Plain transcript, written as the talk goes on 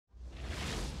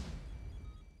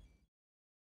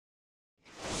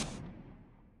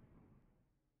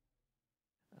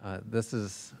This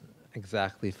is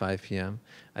exactly 5 p.m.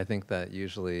 I think that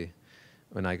usually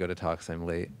when I go to talks, I'm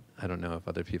late. I don't know if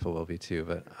other people will be too,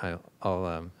 but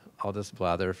I'll just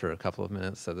blather for a couple of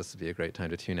minutes, so this would be a great time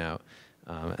to tune out.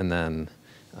 And then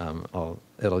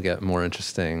it'll get more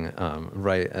interesting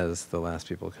right as the last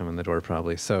people come in the door,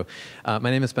 probably. So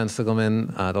my name is Ben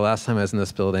Sigelman. The last time I was in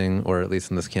this building, or at least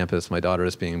in this campus, my daughter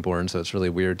is being born, so it's really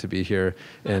weird to be here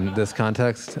in this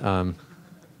context.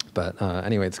 But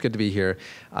anyway, it's good to be here.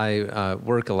 I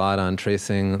work a lot on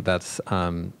tracing. That's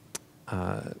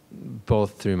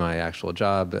both through my actual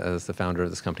job as the founder of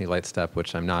this company, Lightstep,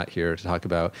 which I'm not here to talk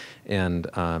about, and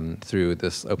through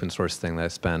this open source thing that I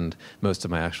spend most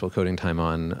of my actual coding time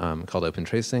on, called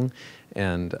OpenTracing.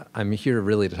 And I'm here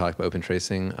really to talk about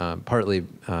OpenTracing, partly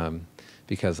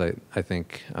because I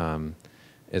think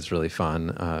it's really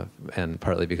fun, and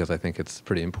partly because I think it's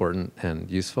pretty important and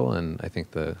useful, and I think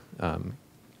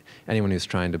anyone who's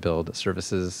trying to build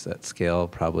services at scale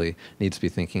probably needs to be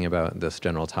thinking about this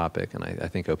general topic, and I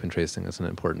think OpenTracing is an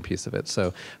important piece of it.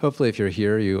 So hopefully if you're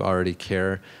here, you already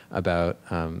care about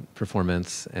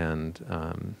performance and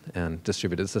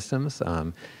distributed systems.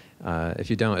 If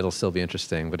you don't, it'll still be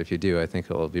interesting, but if you do, I think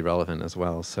it'll be relevant as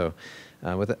well. So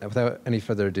without any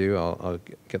further ado, I'll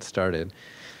get started.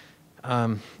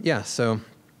 Yeah, so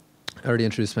I already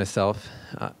introduced myself.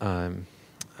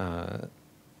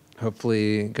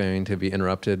 Hopefully going to be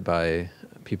interrupted by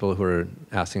people who are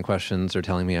asking questions or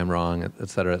telling me I'm wrong, et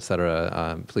cetera, et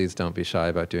cetera. Please don't be shy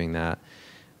about doing that.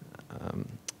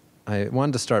 I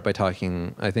wanted to start by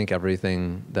talking, I think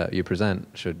everything that you present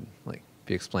should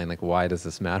be explained, why does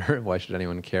this matter? Why should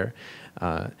anyone care?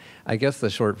 I guess the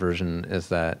short version is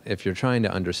that if you're trying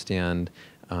to understand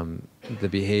the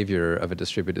behavior of a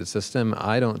distributed system,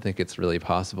 I don't think it's really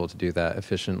possible to do that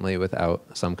efficiently without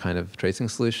some kind of tracing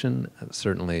solution.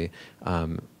 Certainly,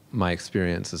 my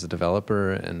experience as a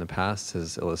developer in the past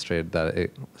has illustrated that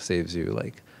it saves you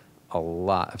a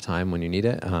lot of time when you need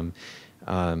it.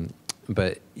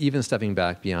 But even stepping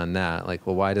back beyond that,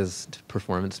 well, why does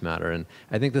performance matter? And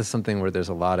I think this is something where there's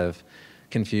a lot of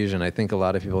confusion. I think a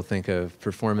lot of people think of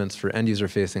performance for end-user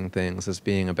facing things as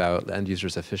being about the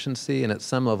end-user's efficiency, and at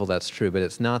some level that's true, but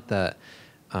it's not that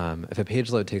if a page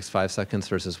load takes 5 seconds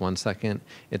versus 1 second,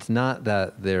 it's not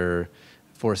that they're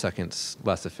 4 seconds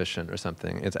less efficient or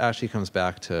something. It actually comes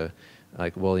back to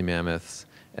woolly mammoths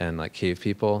and cave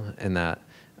people, and that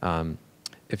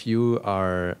if you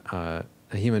are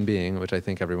a human being, which I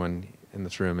think everyone in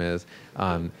this room is,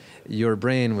 your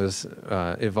brain was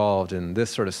evolved in this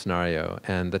sort of scenario,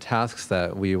 and the tasks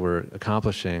that we were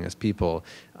accomplishing as people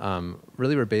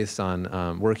really were based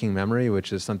on working memory,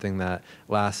 which is something that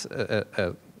lasts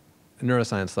at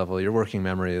neuroscience level. Your working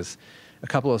memory is a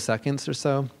couple of seconds or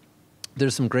so.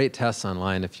 There's some great tests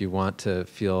online if you want to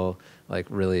feel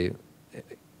really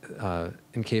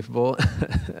incapable.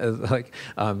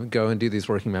 Go and do these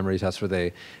working memory tests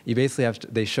where you basically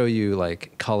they show you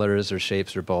colors or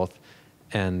shapes or both,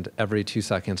 and every 2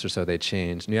 seconds or so they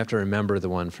change, and you have to remember the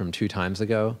one from 2 times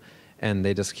ago, and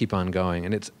they just keep on going,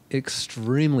 and it's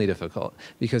extremely difficult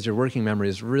because your working memory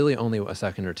is really only a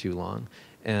second or 2 long.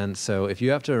 And so if you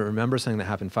have to remember something that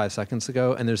happened 5 seconds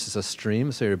ago and there's just a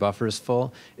stream, so your buffer is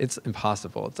full, it's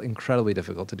impossible. It's incredibly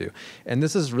difficult to do. And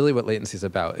this is really what latency is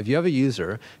about. If you have a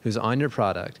user who's on your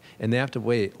product and they have to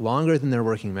wait longer than their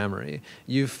working memory,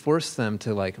 you've forced them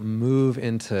to move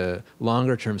into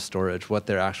longer term storage what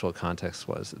their actual context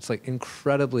was. It's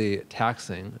incredibly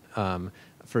taxing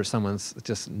for someone's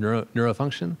just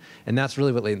neurofunction, and that's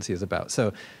really what latency is about.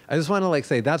 So I just want to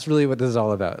say that's really what this is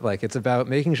all about. It's about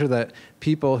making sure that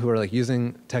people who are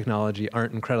using technology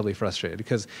aren't incredibly frustrated,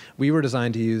 because we were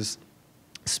designed to use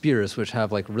spears, which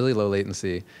have really low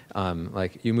latency.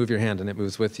 You move your hand and it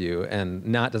moves with you, and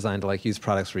not designed to use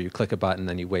products where you click a button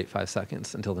and you wait 5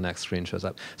 seconds until the next screen shows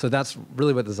up. So that's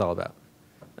really what this is all about.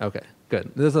 Okay,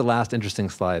 good. This is the last interesting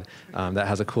slide that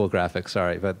has a cool graphic,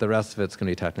 sorry, but the rest of it's going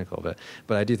to be technical.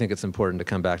 But I do think it's important to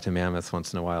come back to mammoths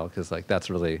once in a while, because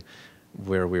that's really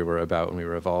where we were about when we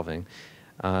were evolving.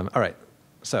 All right,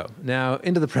 so now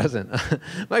into the present.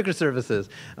 Microservices,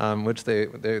 which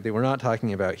they were not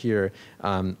talking about here.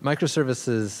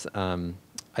 Microservices,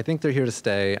 I think they're here to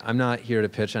stay. I'm not here to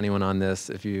pitch anyone on this.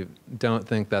 If you don't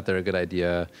think that they're a good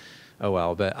idea, oh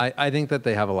well, but I think that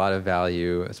they have a lot of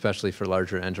value, especially for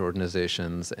larger end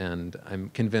organizations, and I'm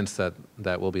convinced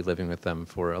that we'll be living with them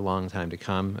for a long time to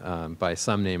come, by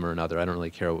some name or another. I don't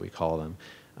really care what we call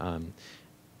them.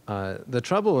 The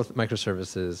trouble with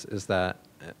microservices is that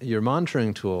your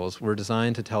monitoring tools were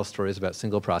designed to tell stories about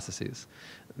single processes.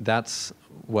 That's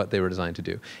what they were designed to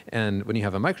do. And when you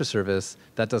have a microservice,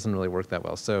 that doesn't really work that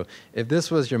well. So if this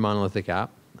was your monolithic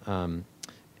app,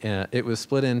 and it was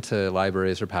split into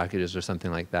libraries or packages or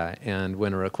something like that. And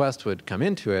when a request would come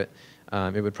into it,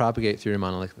 it would propagate through your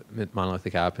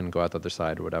monolithic app and go out the other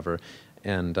side or whatever.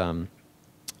 And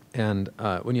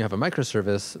when you have a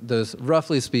microservice, those,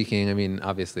 roughly speaking, I mean,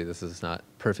 obviously this is not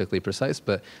perfectly precise,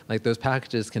 but like those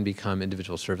packages can become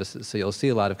individual services. So you'll see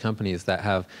a lot of companies that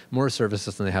have more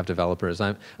services than they have developers.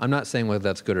 I'm not saying whether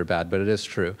that's good or bad, but it is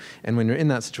true. And when you're in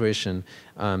that situation,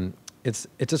 it's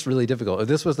just really difficult. If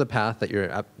this was the path that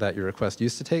your request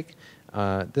used to take,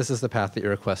 this is the path that your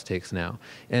request takes now.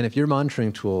 And if your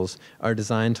monitoring tools are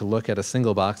designed to look at a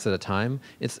single box at a time,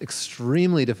 it's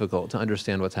extremely difficult to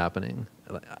understand what's happening.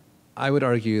 I would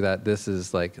argue that this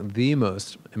is like the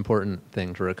most important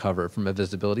thing to recover from a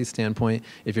visibility standpoint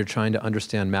if you're trying to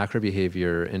understand macro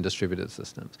behavior in distributed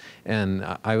systems. And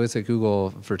I was at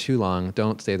Google for too long.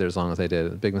 Don't stay there as long as I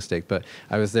did. Big mistake. But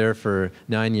I was there for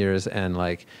 9 years, and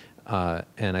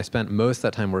and I spent most of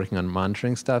that time working on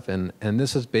monitoring stuff, and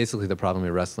this was basically the problem we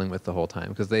were wrestling with the whole time,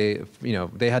 because they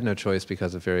had no choice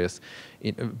because of various,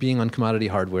 being on commodity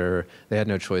hardware, they had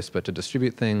no choice but to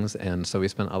distribute things, and so we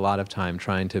spent a lot of time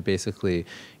trying to basically,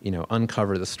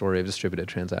 uncover the story of distributed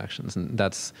transactions, and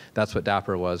that's what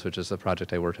Dapper was, which is a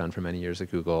project I worked on for many years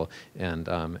at Google, and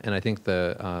I think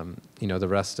the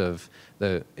rest of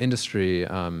the industry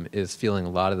is feeling a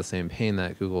lot of the same pain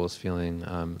that Google was feeling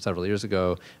several years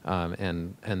ago.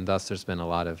 And thus there's been a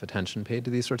lot of attention paid to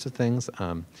these sorts of things.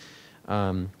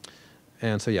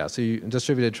 And so yeah,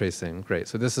 distributed tracing, great.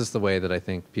 So this is the way that I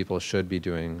think people should be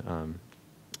doing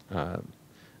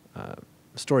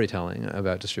storytelling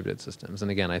about distributed systems. And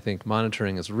again, I think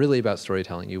monitoring is really about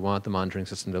storytelling. You want the monitoring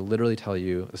system to literally tell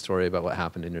you a story about what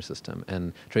happened in your system.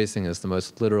 And tracing is the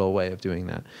most literal way of doing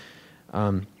that.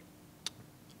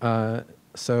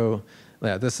 So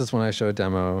yeah, this is when I show a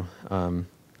demo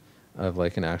of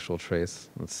like an actual trace.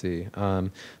 Let's see.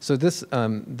 So this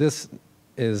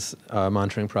is a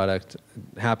monitoring product.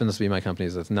 Happens to be my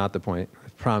company's. That's not the point. I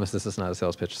promise this is not a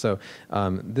sales pitch. So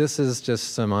this is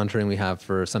just some monitoring we have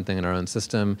for something in our own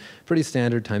system. Pretty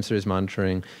standard time series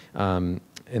monitoring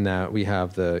in that we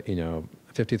have the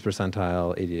 50th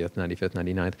percentile, 80th, 95th,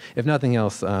 99th. If nothing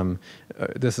else,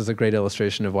 this is a great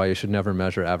illustration of why you should never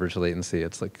measure average latency.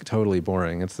 It's like totally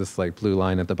boring. It's this like blue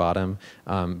line at the bottom.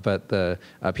 But the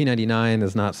P99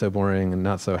 is not so boring and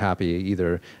not so happy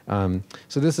either.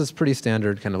 So this is pretty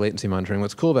standard kind of latency monitoring.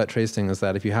 What's cool about tracing is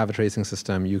that if you have a tracing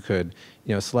system, you could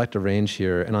select a range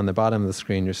here, and on the bottom of the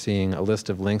screen, you're seeing a list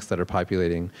of links that are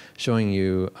populating, showing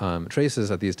you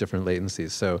traces at these different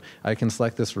latencies. So I can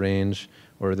select this range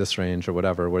or this range or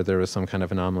whatever, where there was some kind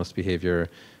of anomalous behavior.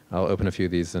 I'll open a few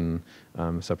of these in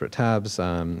separate tabs,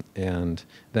 and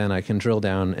then I can drill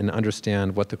down and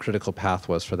understand what the critical path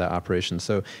was for that operation.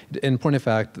 So in point of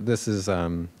fact, this is I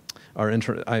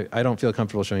don't feel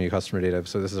comfortable showing you customer data,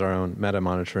 so this is our own meta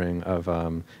monitoring of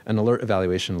an alert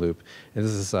evaluation loop. And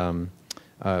this is a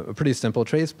pretty simple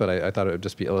trace, but I thought it would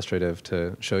just be illustrative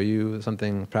to show you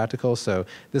something practical. So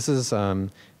this is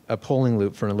a polling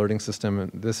loop for an alerting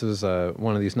system. This is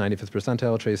one of these 95th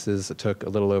percentile traces. It took a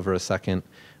little over a second.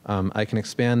 I can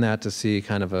expand that to see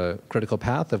kind of a critical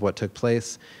path of what took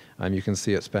place. You can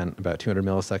see it spent about 200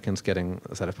 milliseconds getting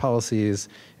a set of policies.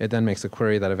 It then makes a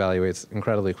query that evaluates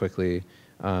incredibly quickly.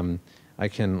 I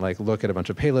can look at a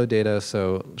bunch of payload data.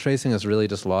 So tracing is really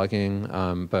just logging,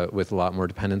 but with a lot more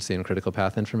dependency and critical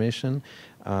path information.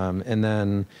 And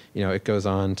then it goes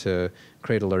on to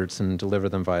create alerts and deliver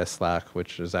them via Slack,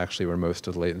 which is actually where most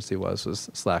of the latency was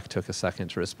Slack took a second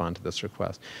to respond to this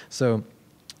request. So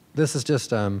this is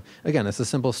just, again, it's a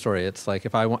simple story. It's like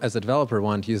if I, as a developer,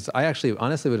 wanted to use, I actually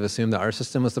honestly would have assumed that our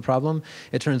system was the problem.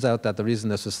 It turns out that the reason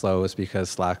this was slow was because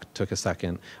Slack took a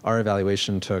second. Our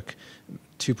evaluation took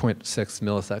 2.6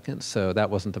 milliseconds, so that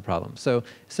wasn't the problem. So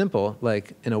simple,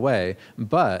 in a way,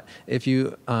 but if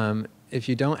you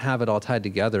don't have it all tied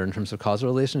together in terms of causal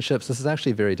relationships, this is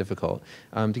actually very difficult.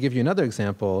 To give you another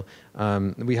example,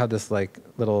 we have this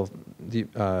little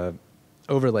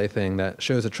overlay thing that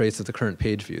shows a trace of the current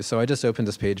page view. So I just opened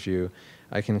this page view.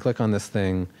 I can click on this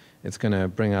thing. It's going to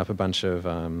bring up a bunch of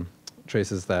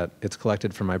traces that it's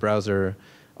collected from my browser.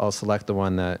 I'll select the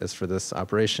one that is for this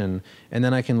operation, and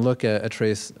then I can look at a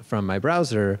trace from my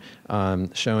browser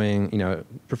showing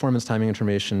performance timing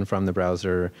information from the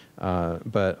browser,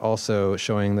 but also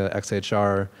showing the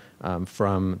XHR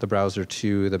from the browser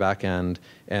to the backend,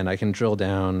 and I can drill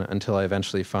down until I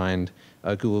eventually find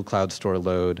a Google Cloud Store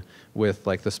load with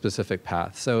the specific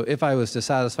path. So if I was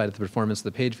dissatisfied with the performance of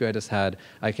the page view I just had,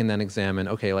 I can then examine,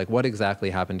 okay, what exactly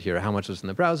happened here? How much was in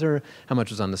the browser? How much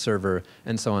was on the server?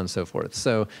 And so on and so forth.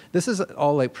 So this is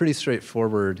all pretty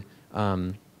straightforward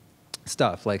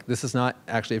stuff. Like, this is not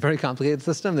actually a very complicated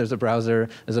system. There's a browser,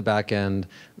 there's a backend.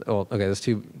 Well, okay, there's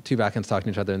two backends talking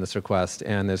to each other in this request,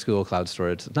 and there's Google Cloud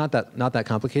Storage. It's not that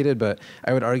complicated, but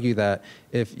I would argue that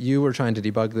if you were trying to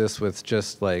debug this with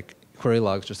just like query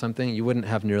logs or something, you wouldn't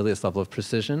have nearly this level of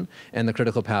precision, and the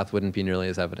critical path wouldn't be nearly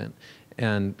as evident.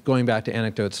 And going back to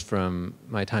anecdotes from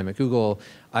my time at Google,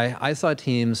 I saw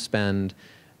teams spend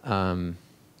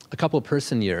a couple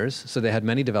person years, so they had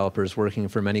many developers working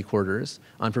for many quarters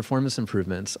on performance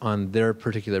improvements on their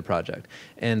particular project.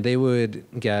 And they would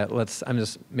get, I'm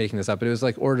just making this up, but it was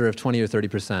like order of 20 or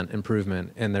 30%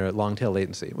 improvement in their long tail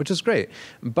latency, which is great.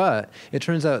 But it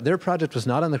turns out their project was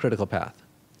not on the critical path.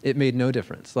 It made no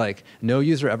difference. Like, no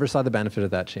user ever saw the benefit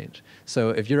of that change. So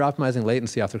if you're optimizing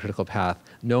latency off the critical path,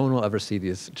 no one will ever see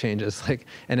these changes. Like,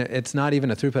 and it's not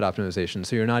even a throughput optimization,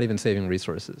 so you're not even saving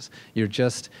resources. You're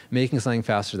just making something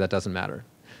faster that doesn't matter.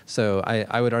 So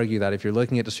I would argue that if you're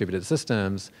looking at distributed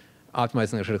systems,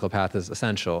 optimizing the critical path is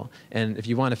essential. And if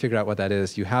you want to figure out what that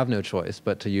is, you have no choice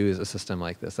but to use a system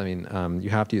like this. I mean, you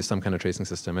have to use some kind of tracing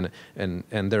system, and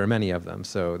there are many of them.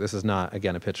 So this is not,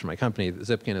 again, a pitch for my company.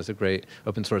 Zipkin is a great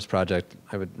open source project.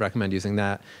 I would recommend using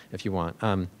that if you want.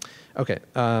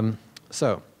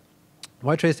 So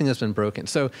why tracing has been broken.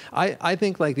 So I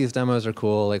think like these demos are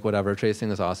cool, like whatever,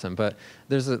 tracing is awesome. But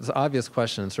there's this obvious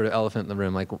question, sort of elephant in the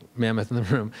room, like mammoth in the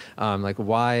room, like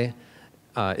why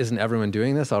isn't everyone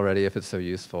doing this already if it's so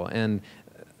useful? And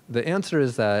the answer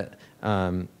is that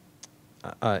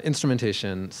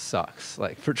instrumentation sucks,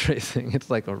 like for tracing. It's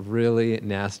like a really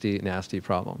nasty, nasty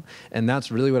problem. And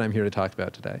that's really what I'm here to talk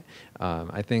about today.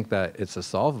 I think that it's a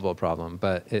solvable problem,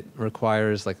 but it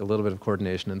requires like a little bit of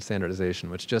coordination and standardization,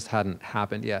 which just hadn't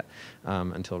happened yet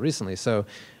until recently. So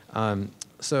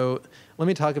let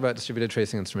me talk about distributed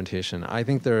tracing instrumentation. I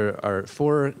think there are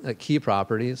four key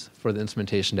properties for the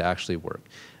instrumentation to actually work.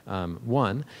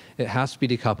 One, it has to be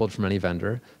decoupled from any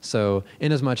vendor. So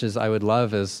in as much as I would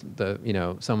love as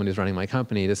someone who's running my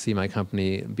company to see my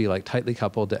company be like tightly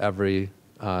coupled to every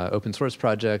open source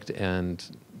project and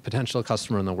potential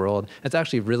customer in the world, it's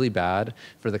actually really bad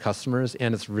for the customers,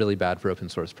 and it's really bad for open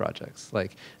source projects.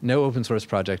 Like, no open source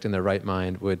project in their right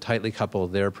mind would tightly couple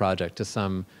their project to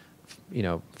some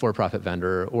for-profit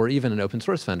vendor or even an open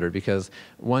source vendor, because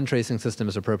one tracing system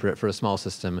is appropriate for a small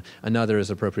system, another is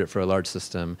appropriate for a large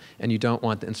system, and you don't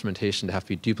want the instrumentation to have to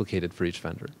be duplicated for each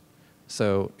vendor.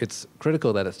 So it's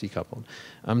critical that it's decoupled.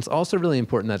 It's also really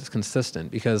important that it's consistent,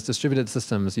 because distributed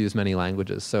systems use many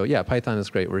languages. So yeah, Python is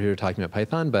great. We're here talking about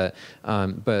Python, but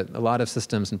a lot of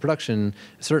systems in production,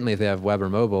 certainly if they have web or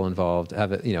mobile involved,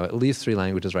 have at least 3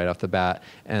 languages right off the bat,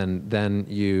 and then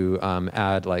you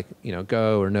add like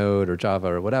Go or Node or Java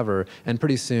or whatever, and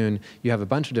pretty soon you have a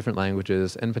bunch of different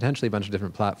languages and potentially a bunch of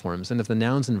different platforms. And if the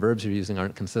nouns and verbs you're using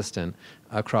aren't consistent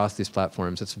across these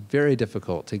platforms, it's very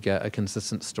difficult to get a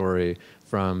consistent story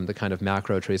from the kind of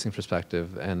macro tracing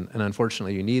perspective, and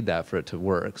unfortunately you need that for it to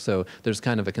work. So there's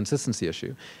kind of a consistency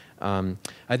issue.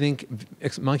 I think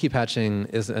monkey patching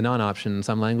is a non-option in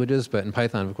some languages, but in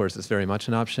Python, of course, it's very much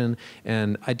an option.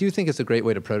 And I do think it's a great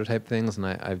way to prototype things, and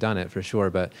I've done it for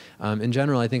sure. But in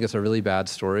general, I think it's a really bad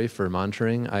story for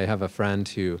monitoring. I have a friend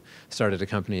who started a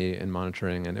company in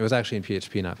monitoring, and it was actually in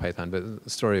PHP, not Python, but the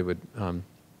story would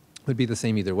be the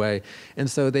same either way. And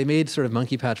so they made sort of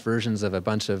monkey patch versions of a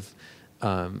bunch of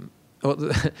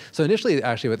so initially,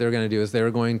 actually, what they were going to do is they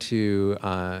were going to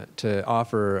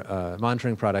offer a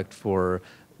monitoring product for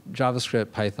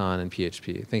JavaScript, Python, and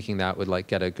PHP, thinking that would like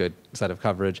get a good set of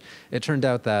coverage. It turned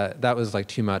out that that was like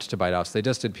too much to bite off, so they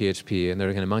just did PHP, and they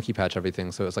were going to monkey patch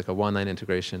everything, so it was like a one-line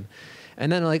integration.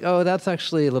 And then like, oh, that's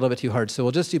actually a little bit too hard, so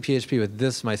we'll just do PHP with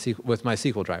this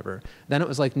MySQL driver. Then it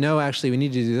was like, no, actually, we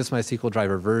need to do this MySQL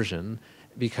driver version,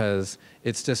 because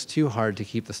it's just too hard to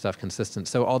keep the stuff consistent.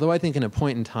 So although I think in a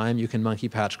point in time you can monkey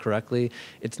patch correctly,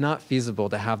 it's not feasible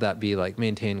to have that be like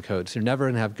maintained code. So you're never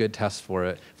going to have good tests for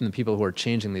it from the people who are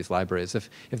changing these libraries. If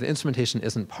the instrumentation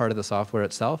isn't part of the software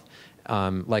itself,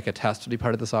 like a test would be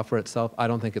part of the software itself, I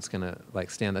don't think it's going to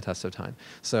like stand the test of time.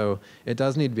 So it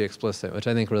does need to be explicit, which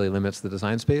I think really limits the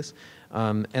design space.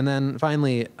 And then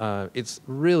finally, it's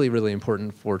really, really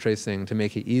important for tracing to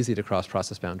make it easy to cross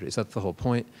process boundaries. That's the whole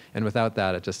point. And without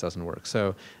that, it just doesn't work.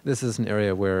 So this is an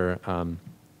area where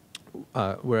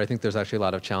I think there's actually a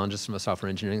lot of challenges from a software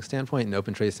engineering standpoint, and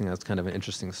OpenTracing has kind of an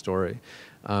interesting story.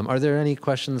 Are there any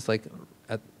questions like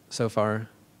so far?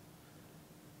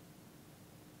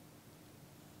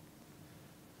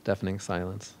 Deafening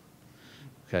silence.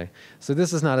 Okay, so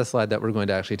this is not a slide that we're going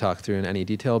to actually talk through in any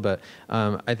detail, but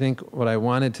I think what I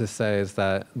wanted to say is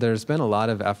that there's been a lot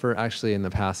of effort actually in the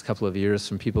past couple of years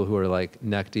from people who are like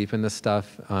neck deep in this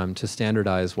stuff to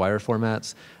standardize wire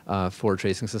formats for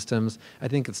tracing systems. I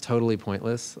think it's totally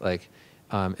pointless. Like,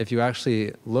 if you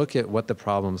actually look at what the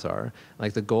problems are,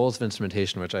 like the goals of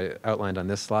instrumentation, which I outlined on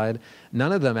this slide,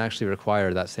 none of them actually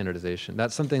require that standardization.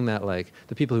 That's something that like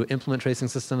the people who implement tracing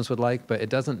systems would like, but it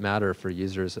doesn't matter for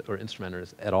users or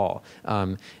instrumenters at all.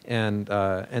 And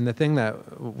the thing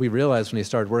that we realized when we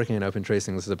started working in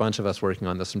OpenTracing, this is a bunch of us working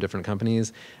on this from different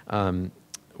companies,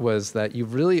 was that you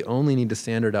really only need to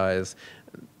standardize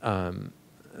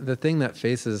the thing that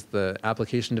faces the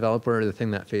application developer or the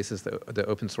thing that faces the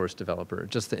open source developer,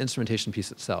 just the instrumentation piece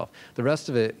itself. The rest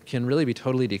of it can really be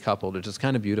totally decoupled, which is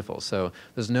kind of beautiful. So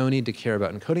there's no need to care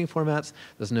about encoding formats.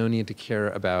 There's no need to care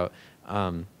about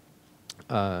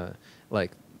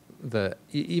like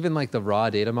even like the raw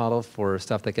data model for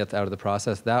stuff that gets out of the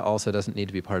process. That also doesn't need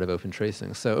to be part of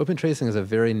OpenTracing. So OpenTracing is a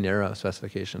very narrow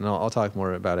specification, and I'll talk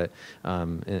more about it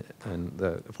in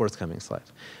the forthcoming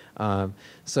slides.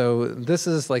 So this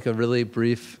is like a really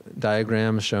brief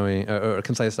diagram showing, or a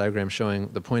concise diagram showing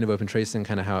the point of OpenTracing,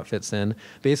 kind of how it fits in.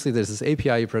 Basically, there's this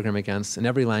API you program against. In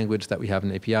every language that we have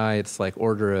an API, it's like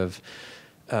order of,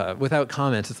 without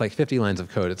comments, it's like 50 lines of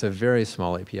code. It's a very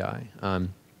small API.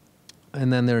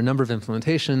 And then there are a number of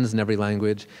implementations in every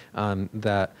language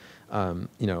that,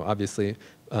 obviously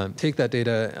take that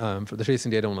data for the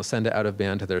tracing data and will send it out of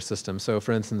band to their system. So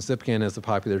for instance, Zipkin is a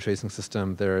popular tracing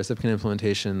system. There are Zipkin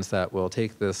implementations that will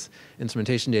take this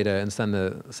instrumentation data and send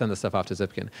the stuff off to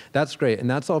Zipkin. That's great, and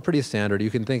that's all pretty standard. You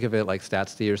can think of it like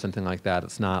StatsD or something like that.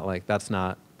 It's not like, that's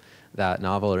not that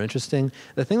novel or interesting.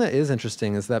 The thing that is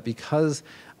interesting is that because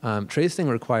tracing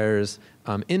requires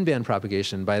in-band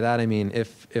propagation, by that I mean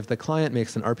if the client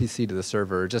makes an RPC to the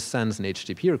server or just sends an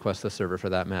HTTP request to the server for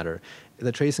that matter,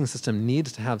 the tracing system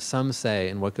needs to have some say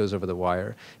in what goes over the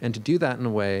wire. And to do that in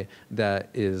a way that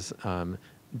is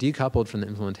decoupled from the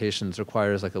implementations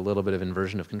requires like a little bit of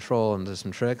inversion of control and there's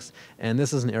some tricks. And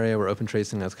this is an area where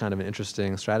OpenTracing has kind of an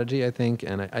interesting strategy, I think,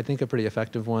 and I think a pretty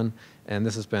effective one. And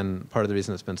this has been part of the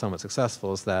reason it's been somewhat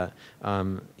successful is that,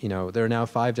 there are now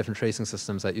 5 different tracing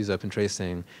systems that use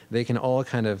OpenTracing. They can all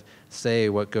kind of say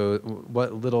what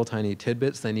little tiny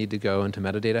tidbits they need to go into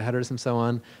metadata headers and so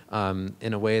on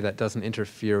in a way that doesn't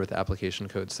interfere with the application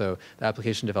code. So the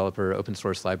application developer, open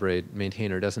source library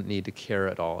maintainer doesn't need to care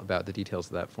at all about the details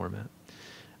of that format.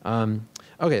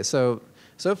 Okay, so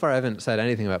far I haven't said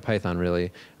anything about Python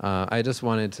really. I just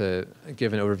wanted to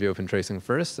give an overview of OpenTracing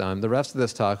first. The rest of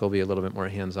this talk will be a little bit more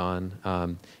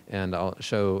hands-on, and I'll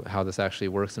show how this actually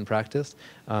works in practice.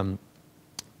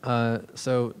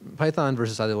 So Python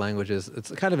versus other languages,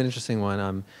 it's kind of an interesting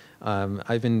one.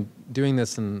 I've been doing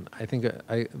this in, I think,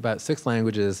 about 6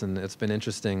 languages, and it's been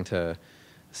interesting to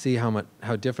see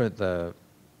how different the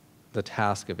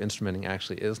task of instrumenting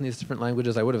actually is in these different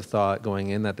languages. I would have thought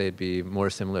going in that they'd be more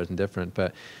similar than different,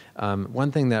 but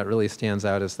one thing that really stands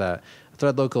out is that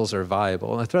thread locals are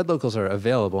viable. Thread locals are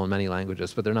available in many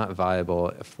languages, but they're not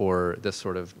viable for this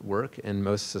sort of work in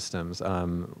most systems.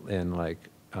 In like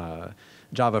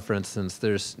Java, for instance,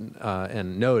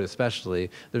 and Node especially,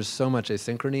 there's so much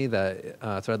asynchrony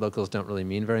that thread locals don't really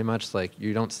mean very much. Like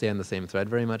you don't stay on the same thread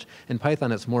very much. In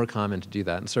Python, it's more common to do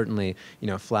that, and certainly,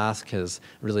 Flask has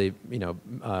really,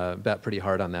 bet pretty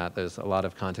hard on that. There's a lot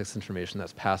of context information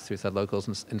that's passed through thread locals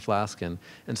in Flask, and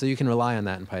so you can rely on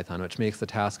that in Python, which makes the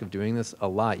task of doing this a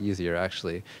lot easier.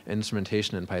 Actually,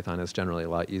 instrumentation in Python is generally a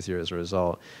lot easier as a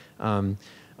result.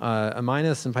 A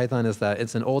minus in Python is that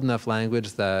it's an old enough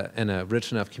language that, and a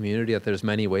rich enough community that there's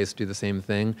many ways to do the same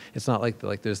thing. It's not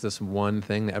like there's this one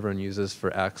thing that everyone uses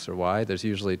for X or Y. There's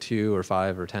usually 2 or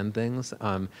 5 or 10 things,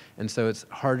 and so it's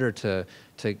harder to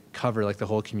cover like the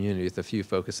whole community with a few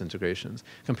focus integrations.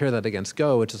 Compare that against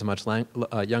Go, which is a much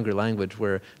younger language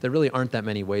where there really aren't that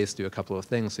many ways to do a couple of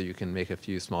things, so you can make a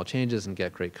few small changes and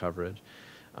get great coverage.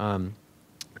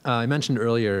 I mentioned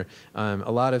earlier,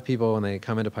 a lot of people, when they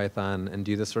come into Python and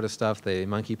do this sort of stuff, they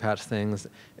monkey patch things.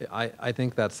 I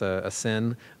think that's a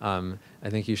sin. I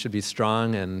think you should be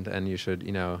strong, and you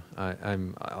should,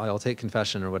 I'll take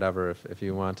confession or whatever if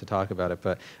you want to talk about it,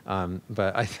 but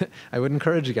I would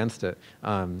encourage against it.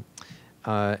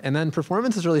 And then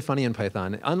performance is really funny in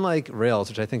Python. Unlike Rails,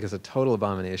 which I think is a total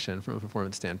abomination from a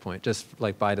performance standpoint, just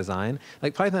like by design,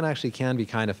 like Python actually can be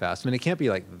kind of fast. I mean, it can't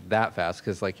be like that fast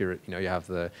because like you have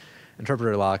the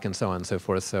interpreter lock and so on and so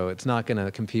forth. So it's not going to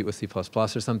compete with C++ or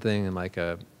something in like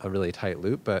a really tight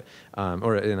loop, but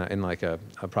or in like a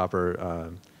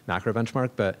proper macro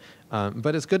benchmark, but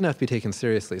it's good enough to be taken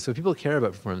seriously. So people care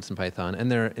about performance in Python, and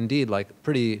there are indeed like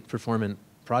pretty performant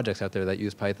projects out there that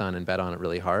use Python and bet on it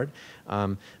really hard.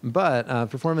 But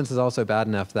performance is also bad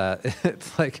enough that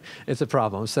it's a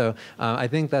problem. So I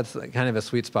think that's kind of a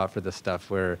sweet spot for this stuff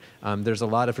where there's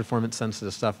a lot of performance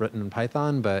sensitive stuff written in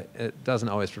Python, but it doesn't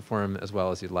always perform as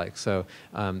well as you'd like. So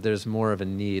there's more of a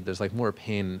need, there's like more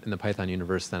pain in the Python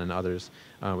universe than in others,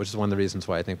 which is one of the reasons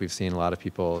why I think we've seen a lot of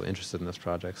people interested in this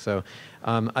project. So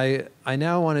I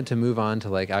now wanted to move on to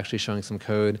like actually showing some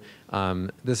code.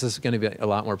 This is going to be a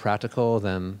lot more practical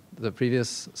than the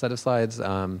previous set of slides.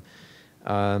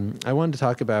 I wanted to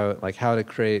talk about like how to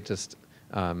create just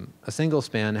a single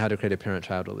span, how to create a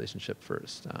parent-child relationship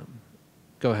first.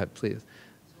 Go ahead, please.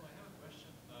 So I have a question.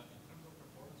 In terms of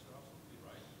performance, you're absolutely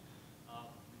right,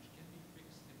 which can be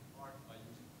fixed in part by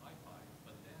using PyPy,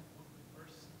 but then would the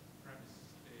first premise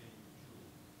stay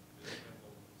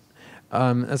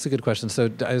true? That's a good question.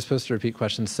 So I was supposed to repeat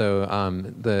questions. So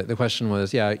the question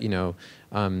was, yeah, you know,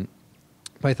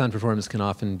 Python performance can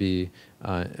often be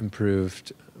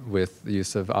improved with the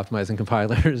use of optimizing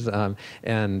compilers,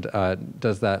 and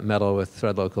does that meddle with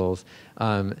thread locals?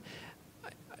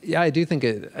 Yeah, I do think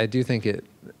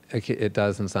it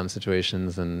does in some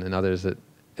situations, and in others it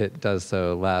does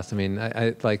so less. I mean,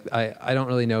 I don't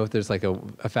really know if there's like a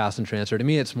fast and transfer. To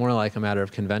me, it's more like a matter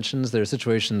of conventions. There are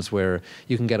situations where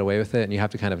you can get away with it, and you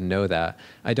have to kind of know that.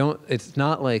 It's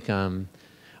not like,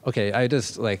 okay, I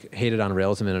just like hated on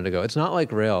Rails a minute ago. It's not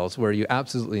like Rails where you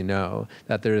absolutely know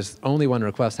that there's only one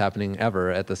request happening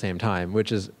ever at the same time,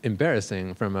 which is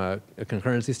embarrassing from a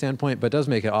concurrency standpoint, but does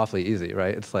make it awfully easy,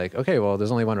 right? It's like, okay, well,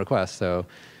 there's only one request, so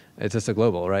it's just a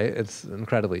global, right? It's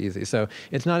incredibly easy. So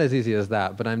it's not as easy as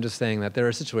that, but I'm just saying that there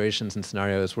are situations and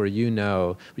scenarios where you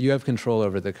know, you have control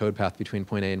over the code path between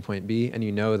point A and point B, and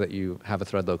you know that you have a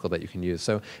thread local that you can use.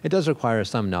 So it does require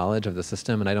some knowledge of the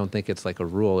system, and I don't think it's like a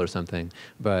rule or something,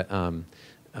 but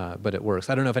it works.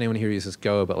 I don't know if anyone here uses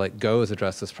Go, but like Go has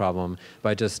addressed this problem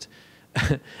by just,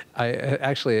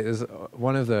 actually it is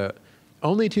one of the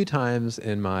only 2 times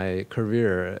in my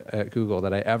career at Google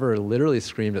that I ever literally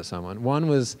screamed at someone. One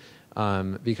was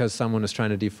because someone was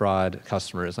trying to defraud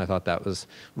customers, and I thought that was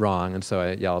wrong, and so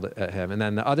I yelled at him. And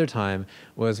then the other time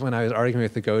was when I was arguing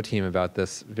with the Go team about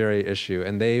this very issue,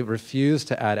 and they refused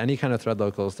to add any kind of thread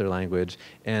locals to their language,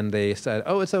 and they said,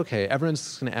 oh, it's okay, everyone's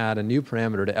just going to add a new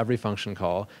parameter to every function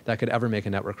call that could ever make a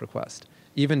network request,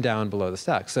 even down below the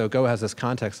stack. So Go has this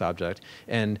context object,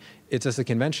 and it's just a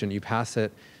convention. You pass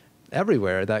it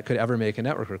everywhere that could ever make a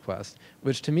network request,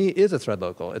 which to me is a thread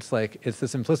local. It's like, it's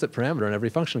this implicit parameter in every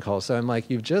function call. So I'm like,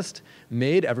 you've just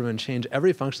made everyone change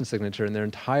every function signature in their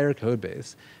entire code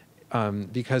base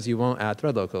because you won't add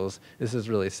thread locals. This is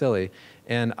really silly.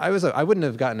 And I wouldn't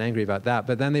have gotten angry about that,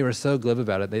 but then they were so glib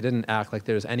about it. They didn't act like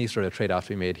there's any sort of trade-off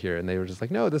to be made here. And they were just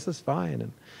like, no, this is fine.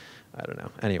 And I don't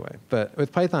know. Anyway, but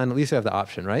with Python, at least you have the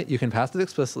option, right? You can pass it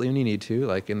explicitly when you need to,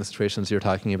 like in the situations you're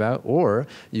talking about, or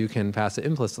you can pass it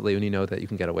implicitly when you know that you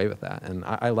can get away with that. And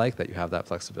I like that you have that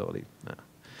flexibility.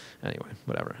 Anyway,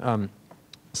 whatever.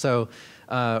 So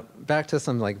back to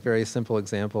some like very simple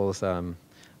examples. Are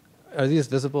these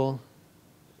visible?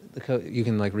 The code, you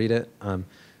can like read it.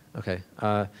 Okay.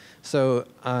 So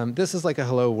this is like a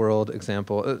hello world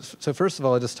example. So first of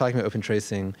all, just talking about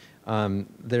OpenTracing,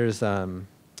 there's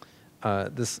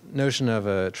this notion of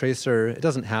a tracer. It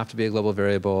doesn't have to be a global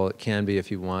variable. It can be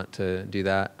if you want to do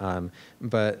that.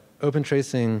 But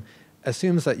OpenTracing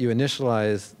assumes that you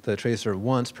initialize the tracer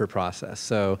once per process.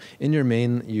 So in your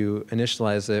main, you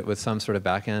initialize it with some sort of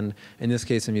backend. In this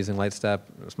case, I'm using Lightstep.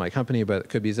 It's my company, but it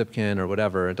could be Zipkin or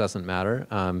whatever. It doesn't matter.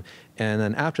 And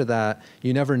then after that,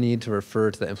 you never need to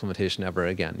refer to the implementation ever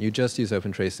again. You just use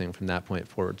OpenTracing from that point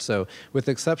forward. So with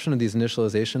the exception of these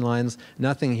initialization lines,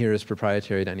 nothing here is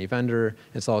proprietary to any vendor.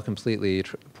 It's all completely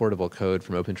portable code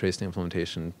from OpenTracing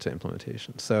implementation to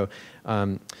implementation. So,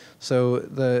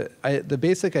 the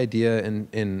basic idea in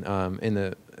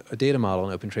the data model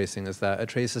in OpenTracing is that a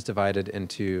trace is divided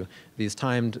into these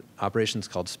timed operations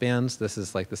called spans. This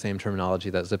is like the same terminology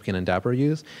that Zipkin and Dapper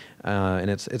use,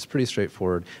 and it's pretty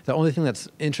straightforward. The only thing that's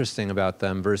interesting about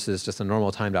them versus just a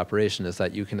normal timed operation is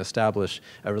that you can establish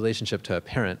a relationship to a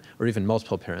parent or even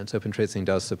multiple parents. OpenTracing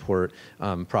does support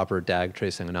proper DAG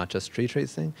tracing and not just tree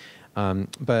tracing.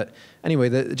 But anyway,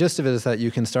 the gist of it is that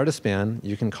you can start a span,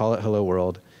 you can call it hello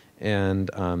world, and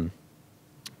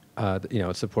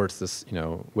it supports this,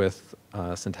 with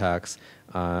syntax.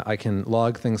 I can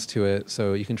log things to it,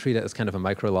 so you can treat it as kind of a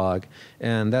micro log,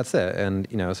 and that's it. And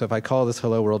so if I call this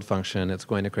hello world function, it's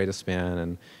going to create a span,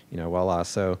 and voila.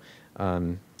 So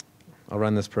I'll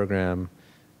run this program,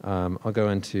 I'll go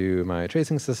into my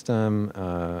tracing system.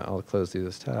 I'll close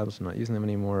these tabs. I'm not using them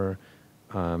anymore.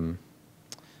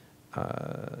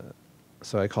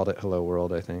 So I called it Hello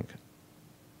World, I think.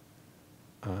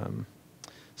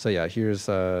 So yeah, here's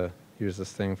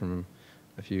this thing from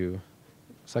a few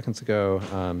seconds ago.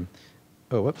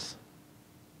 Oh, whoops.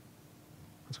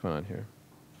 What's going on here?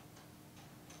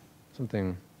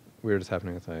 Something weird is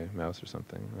happening with my mouse or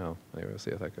something. Well, anyway, we'll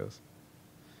see how that goes.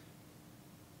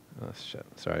 Oh, shit.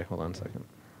 Sorry, hold on a second.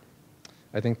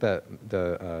 I think that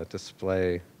the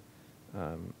display,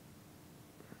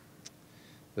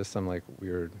 there's some like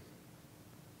weird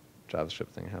JavaScript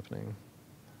thing happening.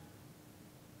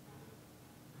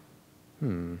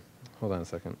 Hold on a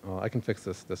second. Well, I can fix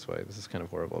this way. This is kind of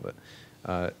horrible, but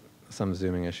some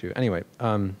zooming issue. Anyway,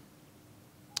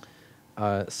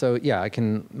 so yeah, I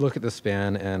can look at the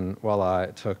span, and voila,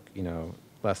 it took,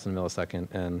 less than a millisecond,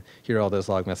 and here are all those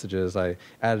log messages. I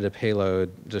added a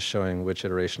payload just showing which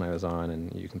iteration I was on,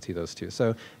 and you can see those two.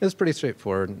 So it's pretty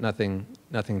straightforward, nothing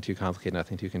too complicated,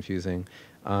 nothing too confusing.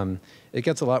 It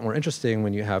gets a lot more interesting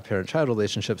when you have parent-child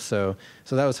relationships. So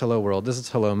that was Hello World. This is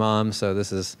Hello Mom, so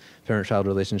this is parent-child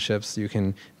relationships. You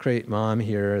can create mom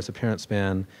here as a parent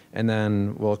span, and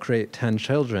then we'll create 10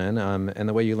 children, and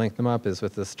the way you link them up is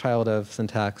with this child of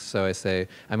syntax. So I say,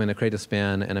 I'm going to create a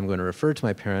span, and I'm going to refer to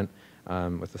my parent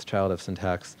with this child of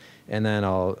syntax, and then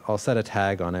I'll set a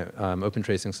tag on it.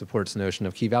 OpenTracing supports the notion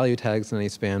of key value tags in any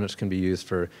span, which can be used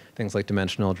for things like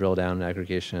dimensional drill down and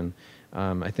aggregation.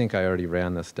 I think I already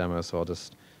ran this demo, so I'll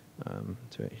just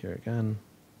do it here again.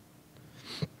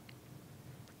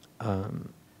 All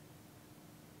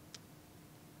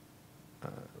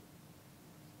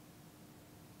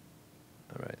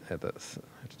right, I have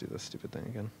to do this stupid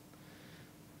thing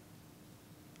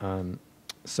again.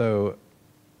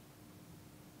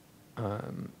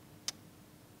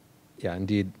 Yeah,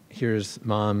 indeed, here's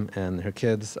mom and her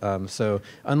kids. So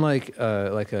unlike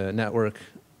like a network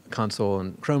console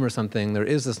in Chrome or something, there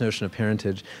is this notion of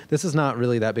parentage. This is not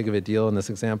really that big of a deal in this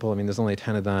example. I mean, there's only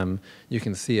 10 of them. You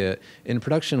can see it. In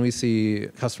production, we see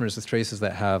customers with traces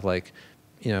that have like,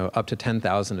 up to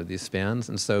 10,000 of these spans.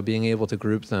 And so being able to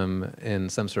group them in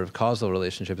some sort of causal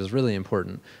relationship is really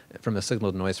important from a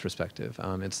signal to noise perspective.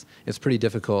 It's pretty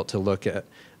difficult to look at,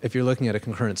 if you're looking at a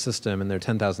concurrent system and there are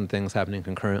 10,000 things happening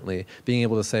concurrently, being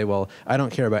able to say, well, I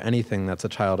don't care about anything that's a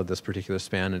child of this particular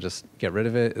span and just get rid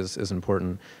of it is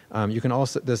important. You can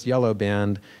also, this yellow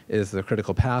band is the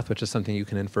critical path, which is something you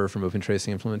can infer from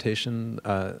OpenTracing implementation.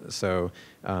 This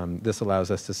allows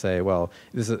us to say, well,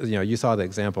 this is, you saw the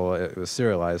example, it was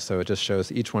serialized, so it just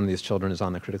shows each one of these children is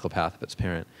on the critical path of its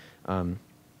parent. And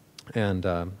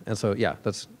so, yeah,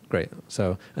 that's great.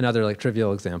 So another like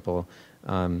trivial example.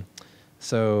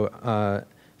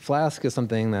 Flask is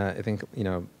something that I think,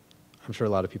 I'm sure a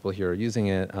lot of people here are using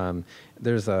it.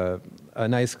 There's a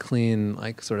nice, clean,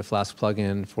 like sort of Flask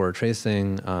plugin for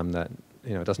tracing that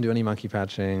doesn't do any monkey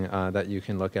patching that you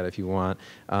can look at if you want.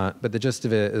 But the gist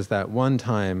of it is that one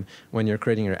time when you're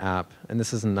creating your app, and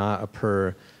this is not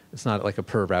it's not like a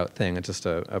per route thing, it's just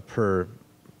a per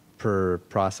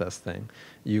process thing.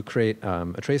 You create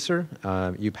a tracer,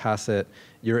 you pass it,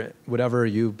 whatever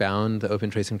you bound the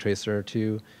OpenTracing tracer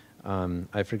to.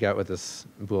 I forget what this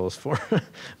bool is for,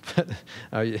 but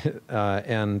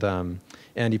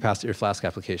and you pass it your Flask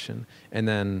application, and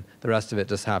then the rest of it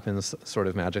just happens sort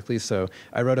of magically. So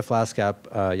I wrote a Flask app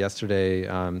yesterday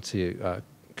to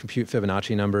compute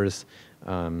Fibonacci numbers,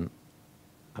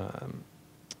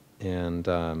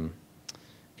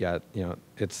 yeah,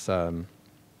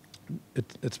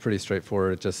 it's pretty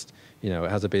straightforward. It just, it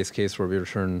has a base case where we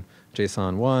return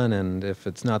JSON 1, and if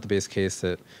it's not the base case,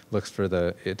 it looks for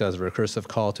it does a recursive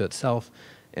call to itself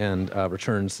and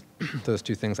returns those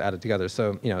two things added together.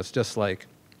 So, it's just like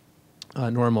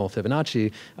normal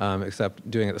Fibonacci,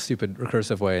 except doing it the stupid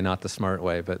recursive way, not the smart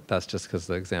way, but that's just because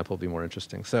the example will be more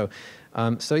interesting. So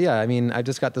yeah, I mean, I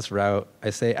just got this route, I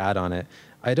say add on it.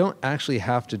 I don't actually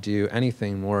have to do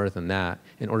anything more than that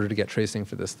in order to get tracing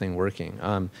for this thing working.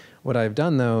 What I've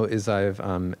done, though, is I've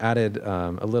added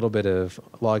a little bit of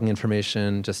logging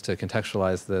information just to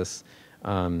contextualize this,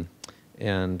 and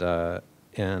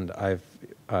I've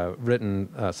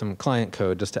written some client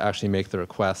code just to actually make the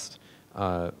request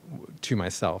to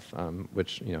myself,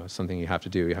 which is something you have to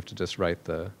do. You have to just write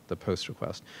the post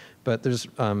request. But there's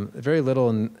very little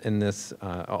in this.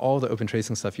 All the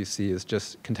OpenTracing stuff you see is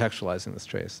just contextualizing this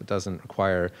trace. It doesn't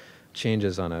require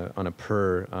changes on a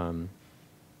per.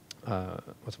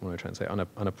 What am I trying to say?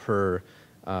 On a per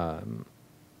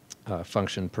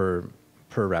function per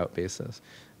route basis.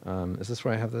 Is this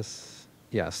where I have this?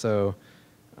 Yeah. So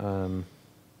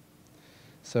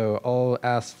So I'll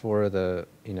ask for the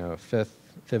fifth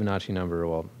Fibonacci number.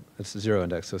 Well, it's 0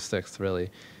 index, so sixth really,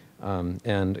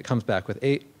 and it comes back with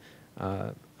 8.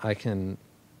 I can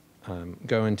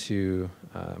go into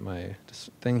my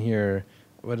thing here.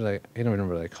 What did I don't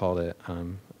remember what I called it. It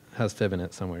has fib in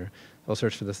it somewhere. I'll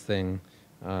search for this thing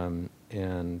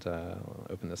and I'll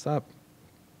open this up.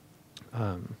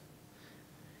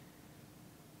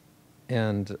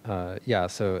 Yeah,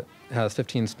 so it has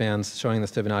 15 spans showing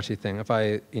this Fibonacci thing. If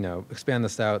I expand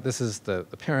this out, this is the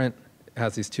parent. It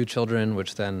has these 2 children,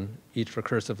 which then each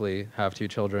recursively have 2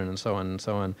 children, and so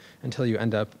on, until you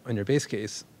end up in your base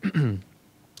case.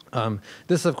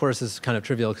 This, of course, is kind of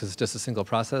trivial because it's just a single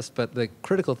process, but the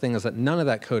critical thing is that none of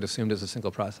that code assumed is a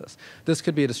single process. This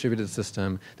could be a distributed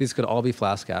system. These could all be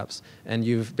Flask apps, and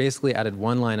you've basically added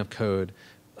one line of code.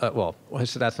 Well,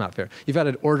 that's not fair. You've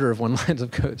added order of 1 lines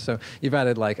of code. So you've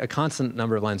added like a constant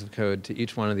number of lines of code to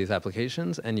each one of these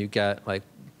applications, and you get like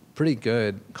pretty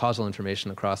good causal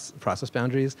information across process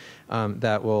boundaries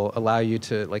that will allow you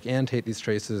to like annotate these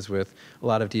traces with a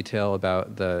lot of detail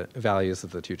about the values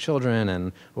of the 2 children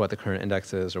and what the current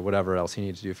index is or whatever else you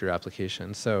need to do for your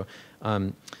application. So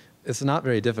it's not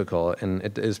very difficult, and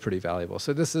it is pretty valuable.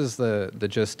 So this is the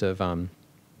gist of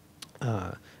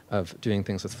doing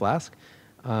things with Flask.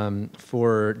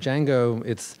 For Django,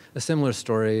 it's a similar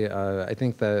story. I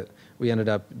think that we ended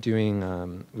up doing,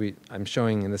 I'm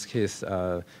showing in this case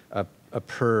a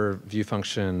per view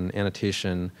function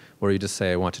annotation where you just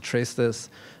say, I want to trace this.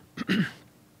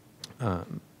 Let's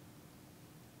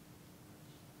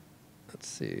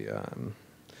see.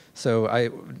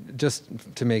 So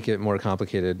just to make it more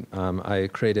complicated, I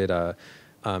created a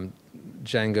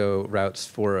Django routes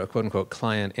for a quote-unquote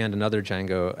client and another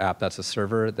Django app that's a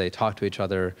server. They talk to each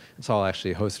other. It's all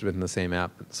actually hosted within the same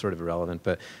app. It's sort of irrelevant,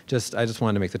 but I just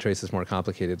wanted to make the traces more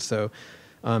complicated. So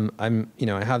I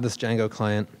have this Django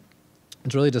client.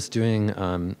 It's really just doing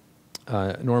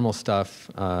normal stuff,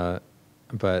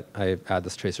 but I add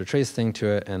this tracer trace thing to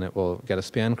it, and it will get a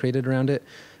span created around it.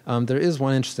 There is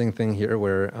one interesting thing here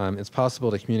where it's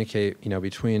possible to communicate,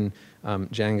 between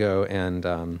Django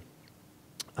and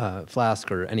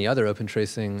Flask or any other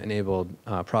OpenTracing enabled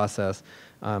process.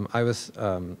 I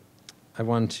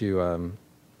wanted to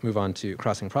move on to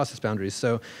crossing process boundaries.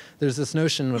 So there's this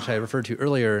notion, which I referred to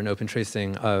earlier in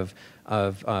OpenTracing, of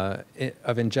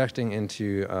injecting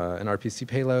into an RPC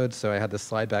payload. So I had this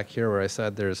slide back here where I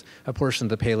said there's a portion of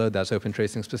the payload that's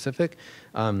OpenTracing specific.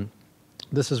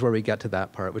 This is where we get to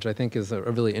that part, which I think is a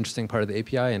really interesting part of the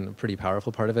API and a pretty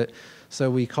powerful part of it. So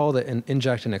we called it an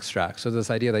inject and extract. So this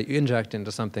idea that you inject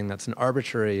into something that's an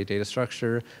arbitrary data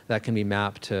structure that can be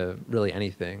mapped to really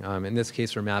anything. In this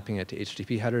case, we're mapping it to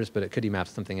HTTP headers, but it could be mapped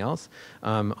to something else.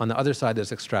 On the other side,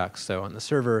 there's extracts. So on the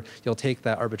server, you'll take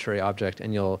that arbitrary object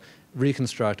and you'll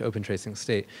reconstruct OpenTracing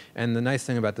state. And the nice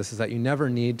thing about this is that you never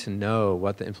need to know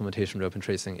what the implementation of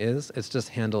OpenTracing is. It's just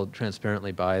handled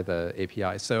transparently by the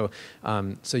API. So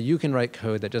you can write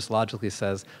code that just logically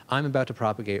says, I'm about to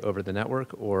propagate over the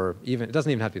network, or even, it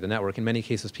doesn't even have to be the network. In many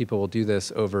cases, people will do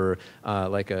this over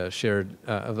like a shared,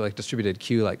 like distributed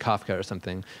queue like Kafka or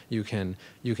something. You can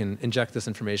inject this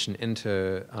information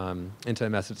into a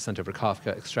message sent over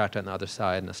Kafka, extract it on the other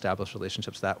side, and establish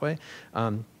relationships that way.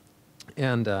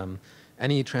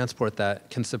 Any transport that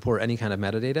can support any kind of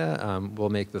metadata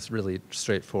will make this really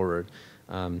straightforward.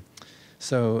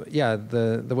 So yeah,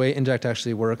 the way inject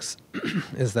actually works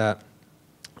is that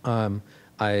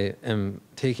I am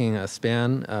taking a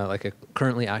span, like a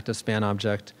currently active span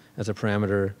object as a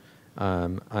parameter.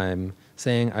 I'm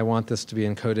saying I want this to be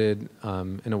encoded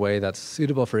in a way that's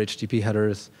suitable for HTTP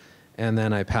headers, and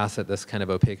then I pass it this kind of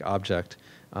opaque object.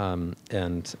 And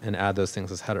add those things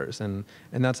as headers. And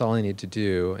that's all I need to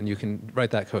do. And you can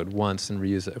write that code once and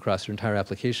reuse it across your entire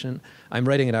application. I'm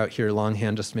writing it out here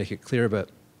longhand just to make it clear, but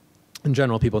in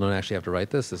general, people don't actually have to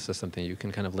write this. It's just something you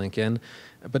can kind of link in.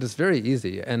 But it's very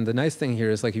easy. And the nice thing here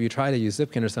is, like, if you try to use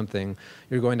Zipkin or something,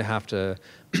 you're going to have to,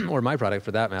 or my product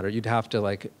for that matter, you'd have to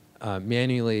like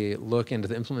manually look into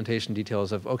the implementation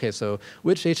details of, okay, so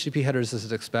which HTTP headers does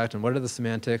it expect, and what are the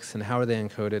semantics, and how are they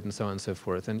encoded, and so on and so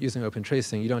forth. And using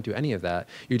OpenTracing, you don't do any of that.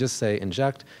 You just say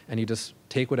inject, and you just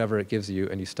take whatever it gives you,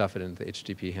 and you stuff it into the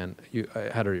HTTP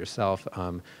header yourself.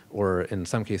 Or in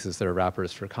some cases, there are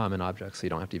wrappers for common objects, so you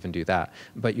don't have to even do that.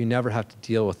 But you never have to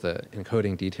deal with the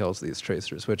encoding details of these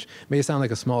tracers, which may sound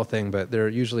like a small thing, but they're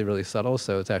usually really subtle,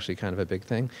 so it's actually kind of a big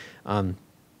thing.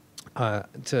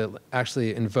 To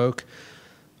actually invoke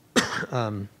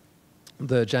the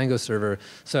Django server.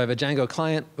 So I have a Django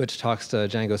client, which talks to a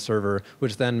Django server,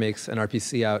 which then makes an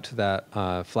RPC out to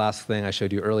that Flask thing I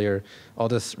showed you earlier. I'll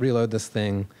just reload this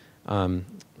thing.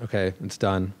 okay, it's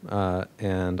done.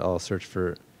 And I'll search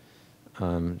for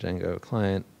Django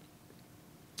client.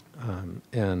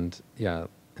 And yeah,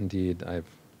 indeed, I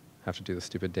have to do the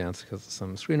stupid dance because of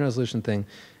some screen resolution thing.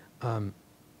 Wait,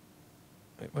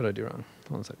 what did I do wrong?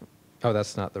 Hold on a second. Oh,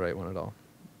 that's not the right one at all.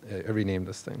 I renamed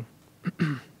this thing.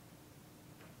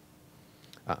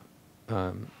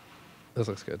 This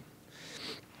looks good.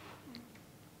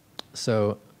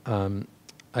 So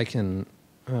I can,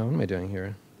 what am I doing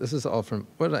here? This is all from,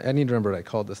 I need to remember what I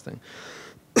called this thing.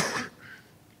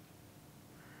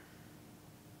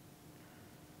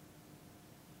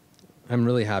 I'm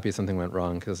really happy something went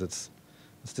wrong because it's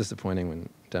disappointing when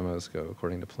demos go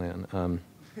according to plan. Oh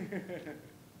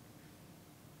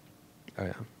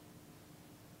yeah.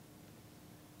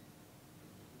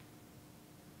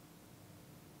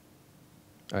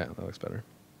 Oh yeah, that looks better.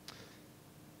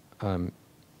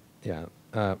 Yeah.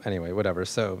 Anyway, whatever.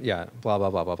 So yeah, blah blah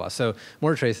blah blah blah. So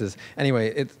more traces.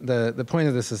 Anyway, the point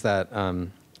of this is that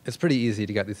it's pretty easy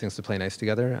to get these things to play nice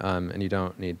together, and you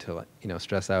don't need to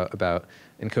stress out about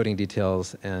encoding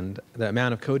details. And the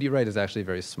amount of code you write is actually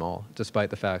very small, despite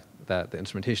the fact that the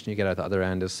instrumentation you get at the other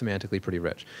end is semantically pretty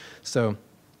rich. So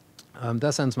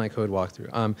that ends my code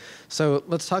walkthrough. So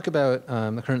let's talk about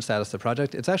the current status of the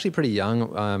project. It's actually pretty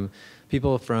young.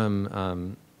 People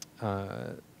from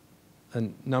a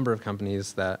number of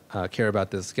companies that care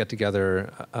about this get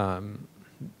together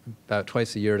about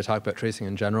twice a year to talk about tracing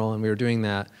in general, and we were doing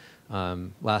that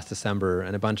last December,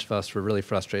 and a bunch of us were really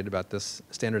frustrated about this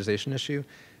standardization issue.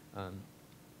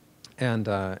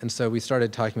 And so we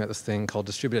started talking about this thing called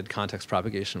distributed context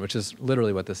propagation, which is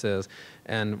literally what this is.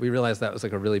 And we realized that was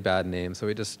like a really bad name, so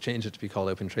we just changed it to be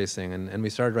called OpenTracing. And we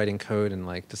started writing code in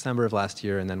like December of last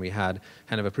year, and then we had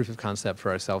kind of a proof of concept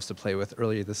for ourselves to play with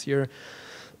earlier this year.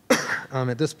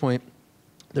 At this point,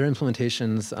 there are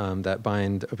implementations that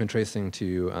bind OpenTracing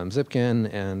to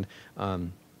Zipkin, and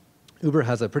Uber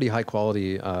has a pretty high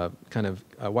quality kind of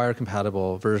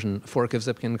wire-compatible fork of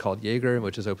Zipkin called Jaeger,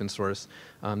 which is open source.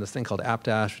 This thing called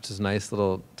AppDash, which is a nice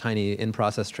little tiny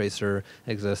in-process tracer,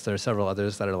 exists. There are several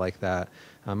others that are like that.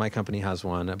 My company has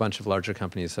one. A bunch of larger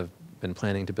companies have been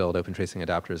planning to build OpenTracing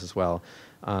adapters as well.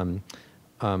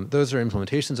 Those are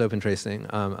implementations of OpenTracing.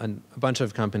 And a bunch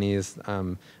of companies,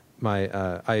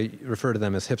 I refer to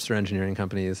them as hipster engineering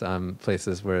companies,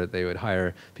 places where they would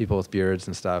hire people with beards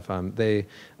and stuff.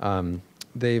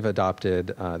 They've adopted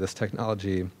this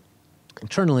technology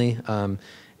internally,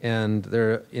 and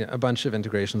there are a bunch of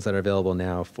integrations that are available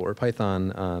now for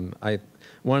Python.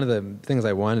 One of the things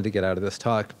I wanted to get out of this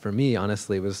talk, for me,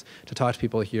 honestly, was to talk to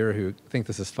people here who think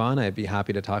this is fun. I'd be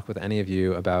happy to talk with any of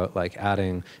you about like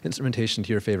adding instrumentation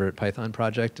to your favorite Python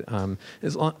project.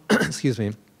 Excuse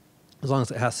me. As long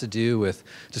as it has to do with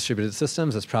distributed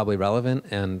systems, it's probably relevant,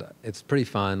 and it's pretty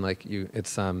fun. Like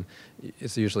it's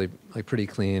usually like pretty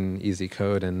clean, easy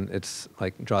code, and it's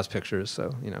like draws pictures,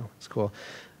 so it's cool.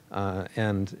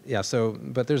 And yeah,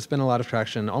 but there's been a lot of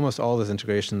traction. Almost all those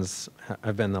integrations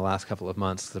have been the last couple of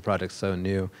months. The project's so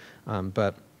new,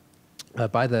 but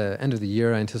by the end of the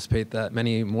year, I anticipate that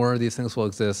many more of these things will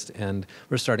exist, and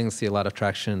we're starting to see a lot of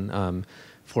traction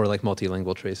for like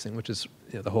multilingual tracing, which is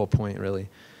the whole point, really.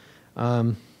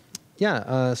 So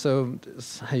this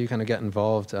is how you kind of get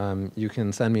involved. You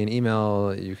can send me an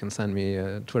email, you can send me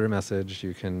a Twitter message,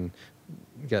 you can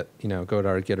go to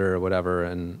our Gitter or whatever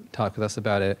and talk with us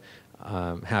about it.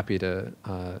 Happy to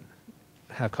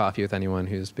have coffee with anyone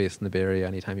who's based in the Bay Area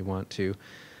anytime you want to.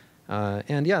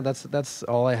 And yeah, that's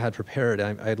all I had prepared.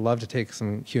 I'd love to take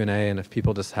some Q&A, and if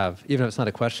people just have, even if it's not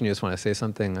a question, you just want to say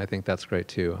something, I think that's great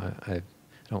too. I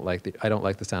don't like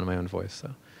the sound of my own voice,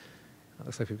 so.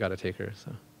 Looks like we've got a taker,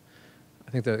 so I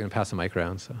think they're going to pass the mic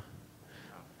around. So.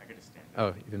 I could just stand.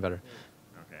 Oh, even better.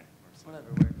 Okay. Whatever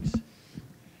works.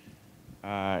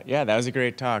 Yeah, that was a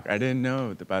great talk. I didn't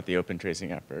know about the OpenTracing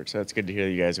effort, so it's good to hear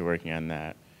that you guys are working on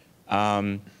that.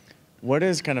 What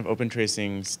is kind of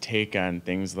OpenTracing's take on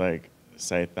things like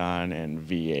Python and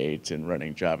V8 and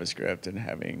running JavaScript and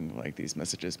having like these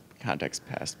messages context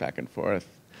passed back and forth?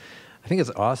 I think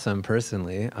it's awesome,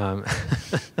 personally. I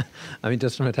mean,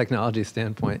 just from a technology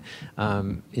standpoint,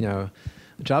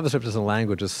 JavaScript as a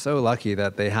language is so lucky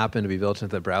that they happen to be built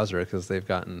into the browser because they've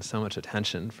gotten so much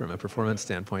attention from a performance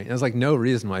standpoint. There's like no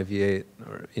reason why V8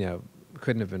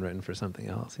 couldn't have been written for something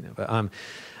else. But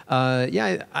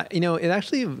it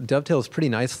actually dovetails pretty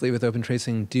nicely with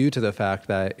OpenTracing due to the fact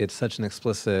that it's such an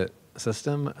explicit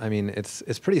system. I mean, it's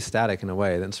pretty static in a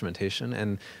way, the instrumentation,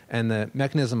 and the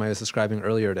mechanism I was describing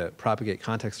earlier to propagate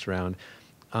context around.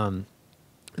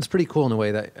 It's pretty cool in a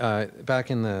way that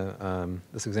back in the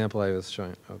this example I was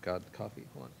showing. Oh God, coffee.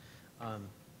 Hold on.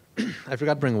 I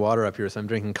forgot to bring water up here, so I'm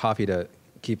drinking coffee to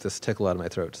keep this tickle out of my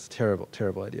throat. It's a terrible,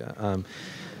 terrible idea.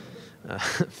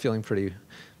 Feeling pretty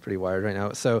wired right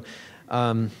now. So,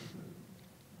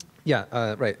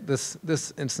 yeah, right. This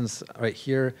instance right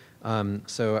here.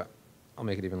 So I'll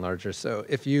make it even larger. So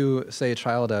if you say a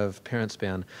child of parent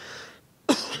span,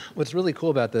 what's really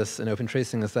cool about this in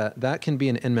OpenTracing is that that can be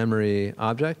an in-memory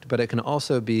object, but it can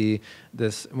also be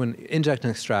this, when inject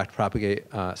and extract propagate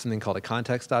something called a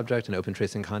context object in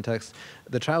OpenTracing context,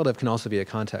 the child of can also be a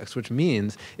context, which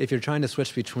means if you're trying to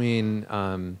switch between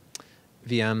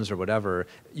VMs or whatever,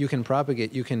 you can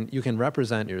propagate, you can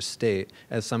represent your state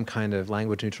as some kind of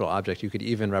language neutral object. You could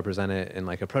even represent it in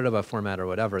like a protobuf format or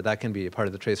whatever. That can be part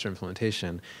of the tracer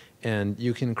implementation. And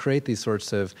you can create these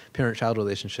sorts of parent-child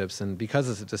relationships, and because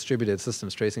it's a distributed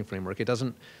systems tracing framework, it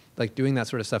doesn't, like doing that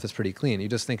sort of stuff is pretty clean. You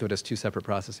just think of it as two separate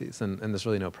processes, and there's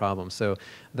really no problem. So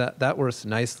that works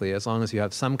nicely as long as you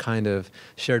have some kind of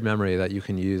shared memory that you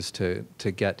can use to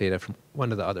get data from one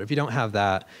to the other. If you don't have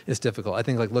that, it's difficult. I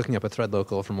think like looking up a thread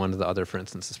local from one to the other, for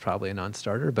instance, is probably a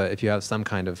non-starter, but if you have some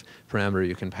kind of parameter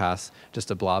you can pass just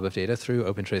a blob of data through,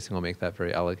 OpenTracing will make that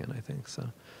very elegant, I think. So.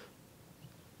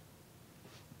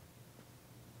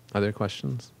 Other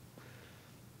questions?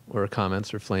 Or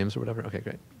comments or flames or whatever? Okay,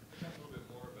 great. Talk a little bit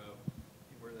more about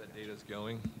where that data is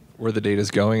going, where the data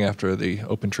is going after the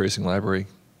OpenTracing library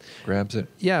grabs it.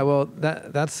 Yeah, well,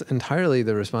 that's entirely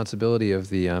the responsibility of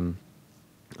the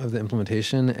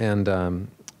implementation. And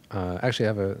actually, I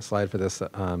have a slide for this.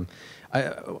 I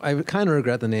kind of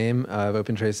regret the name of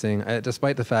OpenTracing,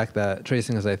 despite the fact that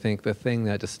tracing is, I think, the thing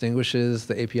that distinguishes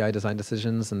the API design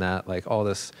decisions, and that like all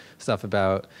this stuff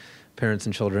about parents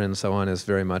and children and so on is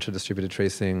very much a distributed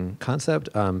tracing concept.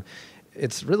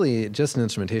 It's really just an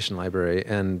instrumentation library,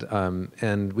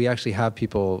 and we actually have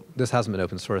people, this hasn't been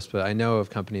open source, but I know of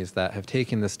companies that have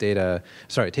taken this data,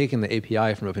 taken the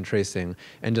API from OpenTracing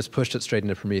and just pushed it straight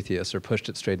into Prometheus or pushed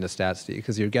it straight into StatsD,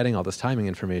 because you're getting all this timing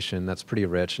information that's pretty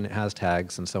rich and it has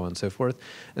tags and so on and so forth.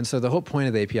 And so the whole point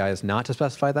of the API is not to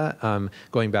specify that.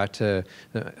 Going back to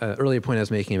the earlier point I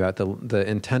was making about the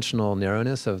intentional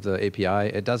narrowness of the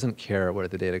API, it doesn't care where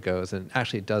the data goes, and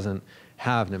actually it doesn't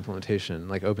have an implementation.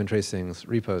 Like OpenTracing's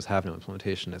repos have no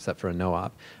implementation except for a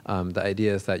no-op. The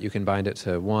idea is that you can bind it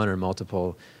to one or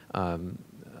multiple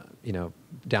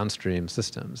downstream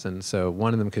systems. And so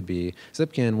one of them could be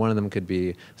Zipkin, one of them could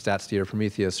be StatsD or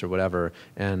Prometheus or whatever,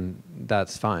 and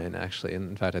that's fine, actually.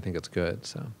 And in fact, I think it's good.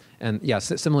 So, and yeah,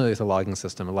 similarly with a logging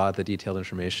system, a lot of the detailed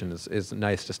information is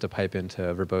nice just to pipe into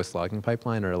a verbose logging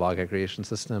pipeline, or a log aggregation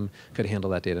system could handle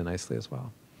that data nicely as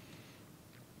well.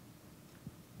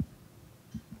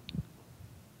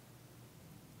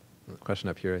 Question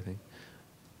up here, I think.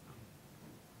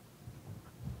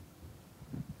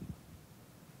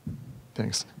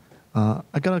 Thanks. I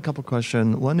got a couple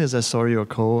questions. One is, I saw your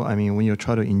code. I mean, when you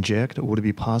try to inject, would it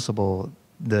be possible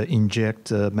the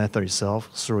inject method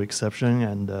itself through exception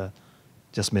and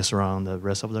just mess around the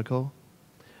rest of the code?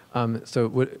 So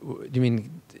what do you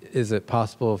mean, is it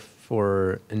possible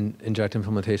for inject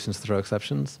implementations to throw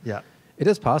exceptions? Yeah. It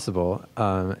is possible,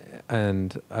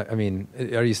 and I mean,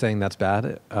 are you saying that's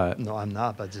bad? No, I'm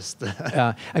not, but just...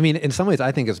 I mean, in some ways,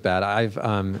 I think it's bad.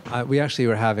 We actually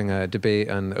were having a debate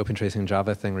on the OpenTracing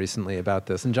Java thing recently about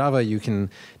this. In Java, you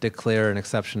can declare an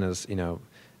exception as, you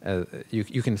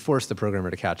can force the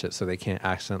programmer to catch it so they can't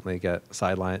accidentally get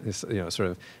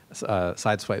sideswiped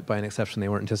by an exception they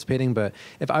weren't anticipating. But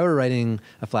if I were writing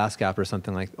a Flask app or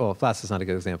something like, well, Flask is not a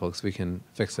good example because we can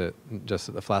fix it just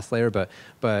at the Flask layer. But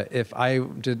if I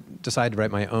did decide to write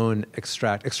my own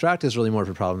extract is really more of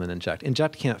a problem than inject.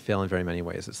 Inject can't fail in very many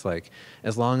ways. It's like,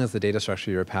 as long as the data structure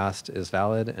you're passed is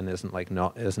valid and isn't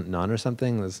none or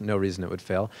something, there's no reason it would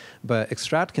fail. But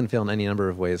extract can fail in any number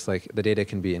of ways. Like the data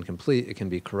can be incomplete, it can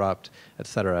be corrupt, et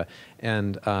cetera.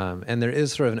 And there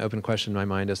is sort of an open question in my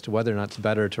mind as to whether or not it's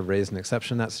better to raise an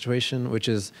exception in that situation, which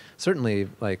is certainly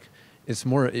like, it's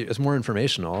more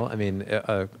informational. I mean,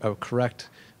 a correct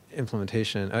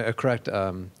implementation, a correct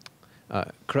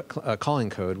calling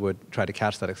code would try to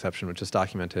catch that exception, which is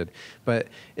documented. But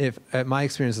my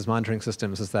experience as monitoring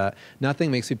systems is that nothing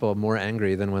makes people more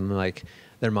angry than when like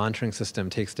their monitoring system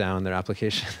takes down their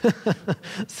application.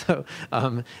 So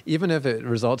even if it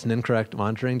results in incorrect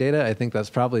monitoring data, I think that's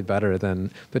probably better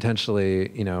than potentially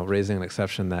raising an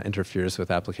exception that interferes with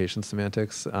application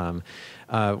semantics.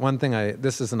 One thing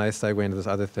this is a nice segue into this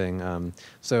other thing.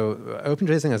 So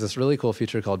OpenTracing has this really cool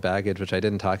feature called baggage, which I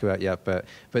didn't talk about yet, but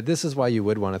this is why you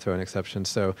would want to throw an exception.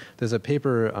 So there's a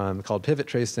paper called Pivot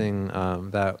Tracing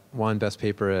that won Best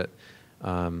Paper at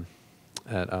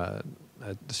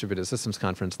a distributed systems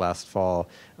conference last fall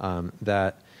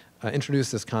that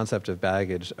introduced this concept of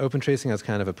baggage. OpenTracing is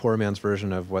kind of a poor man's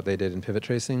version of what they did in pivot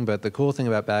tracing, but the cool thing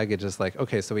about baggage is like,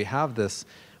 okay, so we have this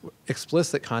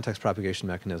explicit context propagation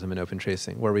mechanism in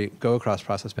OpenTracing where we go across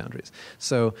process boundaries.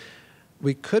 So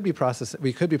we could be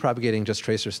propagating just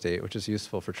tracer state, which is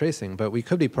useful for tracing, but we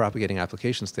could be propagating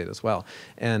application state as well.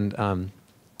 And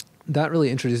that really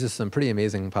introduces some pretty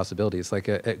amazing possibilities. Like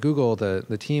at Google,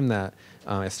 the team that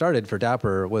I started for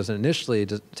Dapper was initially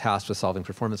just tasked with solving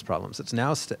performance problems. It's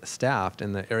now staffed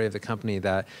in the area of the company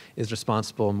that is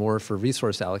responsible more for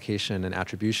resource allocation and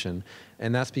attribution.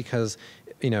 And that's because,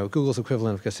 Google's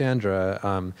equivalent of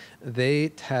Cassandra, they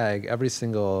tag every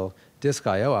single disk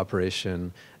I/O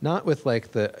operation, not with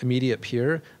like the immediate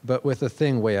peer, but with a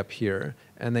thing way up here.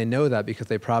 And they know that because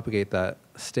they propagate that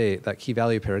state, that key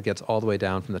value pair gets all the way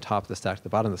down from the top of the stack to the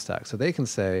bottom of the stack. So they can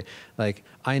say, like,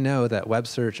 I know that web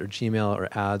search or Gmail or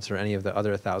ads or any of the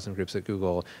other 1,000 groups at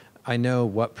Google, I know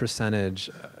what percentage,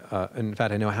 in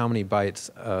fact, I know how many bytes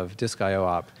of disk I/O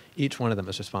op each one of them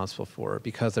is responsible for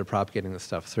because they're propagating this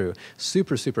stuff through.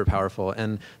 Super, super powerful.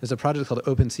 And there's a project called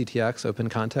OpenCTX, Open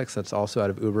Context, that's also out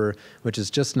of Uber, which is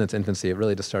just in its infancy. It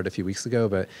really just started a few weeks ago,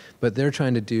 but they're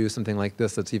trying to do something like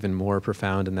this that's even more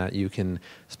profound in that you can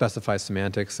specify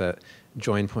semantics at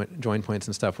join points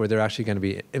and stuff where they're actually going to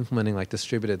be implementing like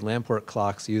distributed Lamport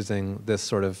clocks using this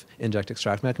sort of inject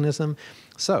extract mechanism.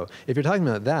 So if you're talking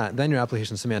about that, then your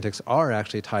application semantics are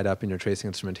actually tied up in your tracing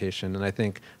instrumentation. And I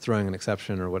think throwing an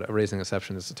exception or raising an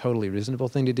exception is a totally reasonable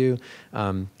thing to do.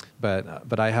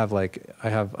 But I have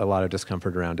a lot of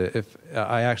discomfort around it. If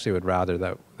I actually would rather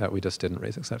that we just didn't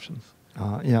raise exceptions.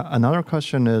 Yeah, another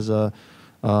question is,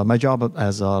 my job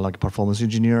as a performance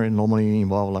engineer normally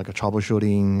involve like a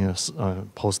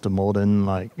troubleshooting, post-modern,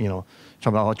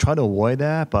 I'll try to avoid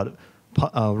that, but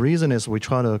reason is we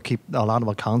try to keep a lot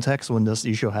of context when this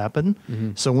issue happen.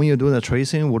 Mm-hmm. So when you do the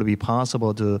tracing, would it be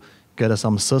possible to get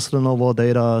some system level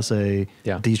data, say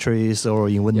dtrace or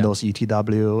in Windows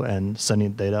ETW, and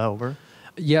sending data over?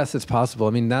 Yes, it's possible.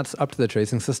 I mean, that's up to the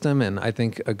tracing system, and I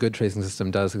think a good tracing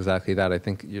system does exactly that. I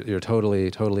think you're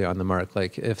totally on the mark.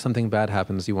 Like, if something bad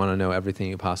happens, you want to know everything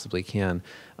you possibly can.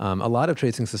 A lot of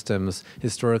tracing systems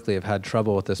historically have had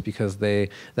trouble with this because the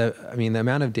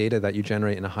amount of data that you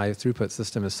generate in a high throughput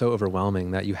system is so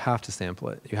overwhelming that you have to sample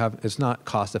it. It's not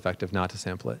cost effective not to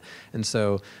sample it. And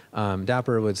so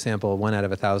Dapper would sample 1 out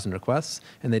of 1,000 requests,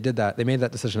 and they did that. They made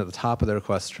that decision at the top of the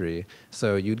request tree.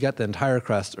 So you'd get the entire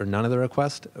request or none of the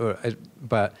request,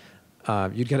 but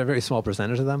you'd get a very small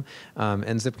percentage of them,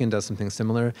 and Zipkin does something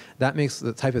similar. That makes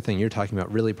the type of thing you're talking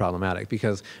about really problematic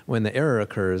because when the error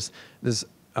occurs, there's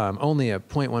only a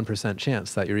 0.1%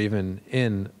 chance that you're even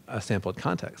in a sampled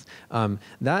context.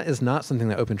 That is not something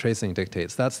that OpenTracing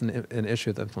dictates. That's an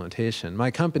issue with implementation.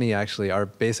 My company, actually, our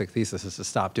basic thesis is to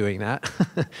stop doing that.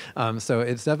 So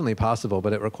it's definitely possible,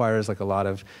 but it requires like a lot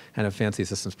of kind of fancy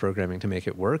systems programming to make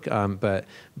it work. But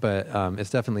it's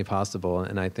definitely possible,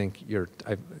 and I think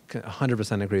I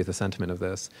 100% agree with the sentiment of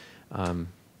this.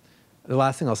 The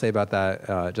last thing I'll say about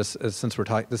that, since we're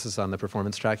talking, this is on the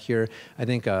performance track here, I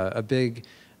think a big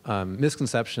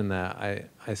misconception that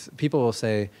people will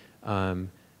say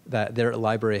that their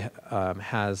library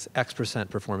has X%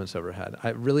 performance overhead.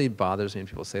 It really bothers me when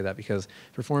people say that because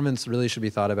performance really should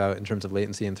be thought about in terms of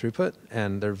latency and throughput,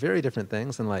 and they're very different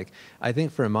things. And like, I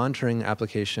think for a monitoring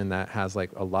application that has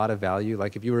like a lot of value,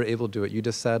 like if you were able to do what you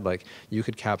just said, like you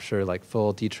could capture like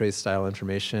full dtrace style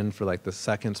information for like the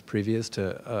seconds previous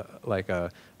to like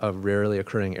a rarely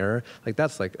occurring error, like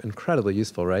that's like incredibly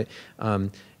useful, right?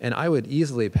 And I would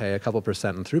easily pay a couple %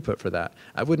 in throughput for that.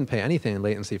 I wouldn't pay anything in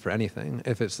latency for anything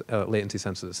if it's a latency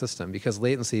sensitive system, because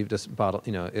latency just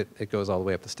it goes all the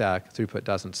way up the stack, throughput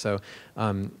doesn't. So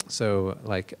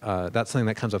that's something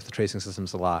that comes up with tracing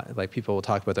systems a lot. Like people will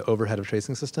talk about the overhead of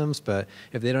tracing systems, but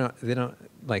if they don't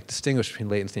like distinguish between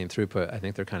latency and throughput, I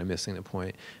think they're kind of missing the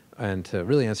point. And to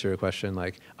really answer your question,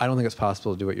 like, I don't think it's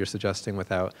possible to do what you're suggesting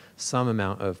without some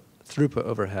amount of throughput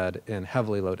overhead in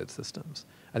heavily loaded systems.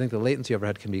 I think the latency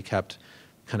overhead can be kept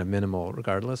kind of minimal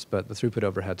regardless, but the throughput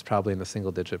overhead's probably in the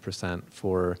single-digit %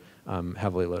 for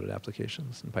heavily loaded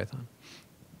applications in Python.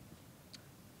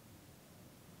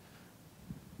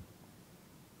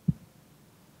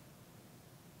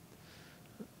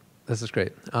 This is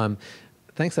great.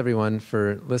 Thanks, everyone,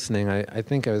 for listening. I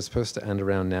think I was supposed to end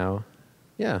around now.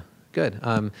 Yeah, good.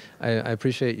 I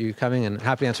appreciate you coming, and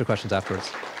happy to answer questions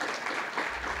afterwards.